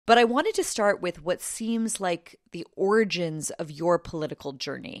But I wanted to start with what seems like the origins of your political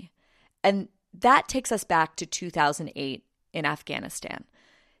journey. And that takes us back to 2008 in Afghanistan.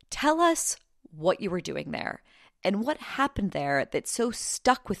 Tell us what you were doing there and what happened there that so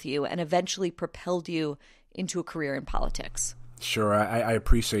stuck with you and eventually propelled you into a career in politics. Sure. I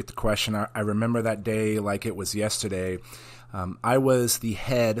appreciate the question. I remember that day like it was yesterday. I was the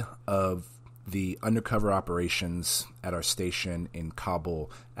head of the undercover operations at our station in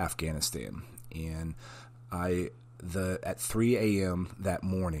Kabul, Afghanistan. And at 3 a.m. that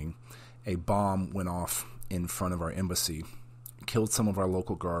morning, a bomb went off in front of our embassy, killed some of our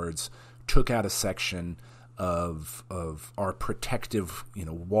local guards, took out a section of our protective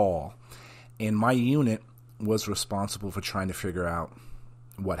wall. And my unit was responsible for trying to figure out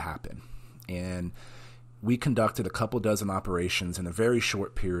what happened. And we conducted a couple dozen operations in a very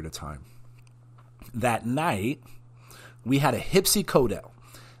short period of time. That night, we had a Hipsy Codell,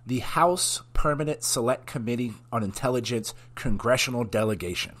 the House Permanent Select Committee on Intelligence Congressional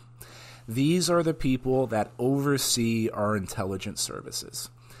Delegation. These are the people that oversee our intelligence services.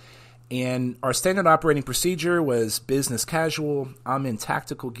 And our standard operating procedure was business casual. I'm in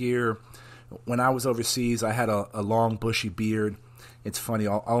tactical gear. When I was overseas, I had a long, bushy beard. It's funny,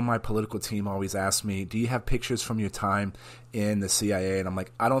 all my political team always ask me, do you have pictures from your time in the CIA? And I'm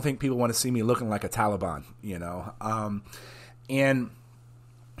like, I don't think people want to see me looking like a Taliban, And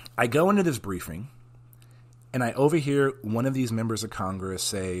I go into this briefing, and I overhear one of these members of Congress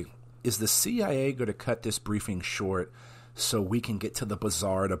say, is the CIA going to cut this briefing short so we can get to the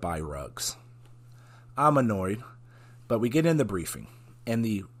bazaar to buy rugs? I'm annoyed, but we get in the briefing, and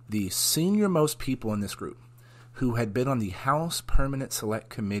the senior-most people in this group who had been on the House Permanent Select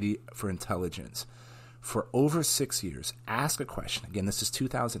Committee for Intelligence for over 6 years ask a question. Again, this is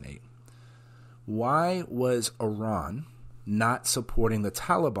 2008. Why was Iran not supporting the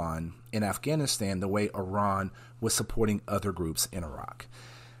Taliban in Afghanistan the way Iran was supporting other groups in Iraq?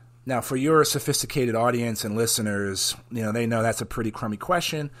 Now, for your sophisticated audience and listeners, they know that's a pretty crummy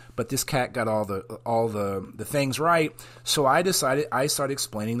question, but this cat got all the things right. So I started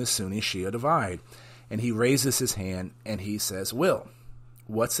explaining the Sunni-Shia divide. And he raises his hand and he says, Will,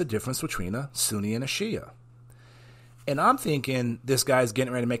 what's the difference between a Sunni and a Shia? And I'm thinking this guy's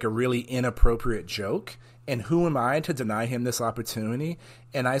getting ready to make a really inappropriate joke. And who am I to deny him this opportunity?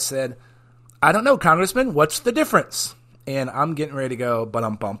 And I said, I don't know, Congressman, what's the difference? And I'm getting ready to go,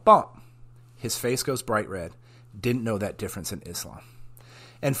 bum. His face goes bright red. Didn't know that difference in Islam.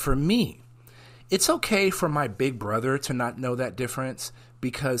 And for me, it's okay for my big brother to not know that difference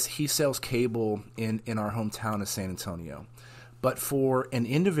because he sells cable in our hometown of San Antonio. But for an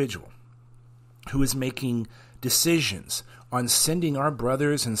individual who is making decisions on sending our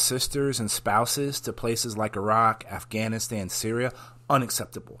brothers and sisters and spouses to places like Iraq, Afghanistan, Syria,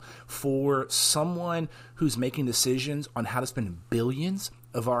 unacceptable. For someone who's making decisions on how to spend billions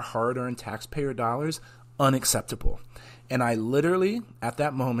of our hard-earned taxpayer dollars, unacceptable. And I literally, at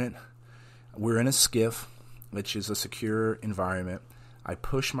that moment, we're in a skiff, which is a secure environment. I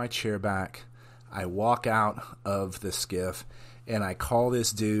push my chair back. I walk out of the skiff, and I call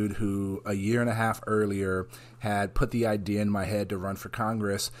this dude who a year and a half earlier had put the idea in my head to run for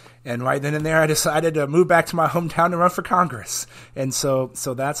Congress. And right then and there, I decided to move back to my hometown to run for Congress. And so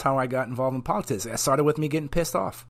that's how I got involved in politics. It started with me getting pissed off.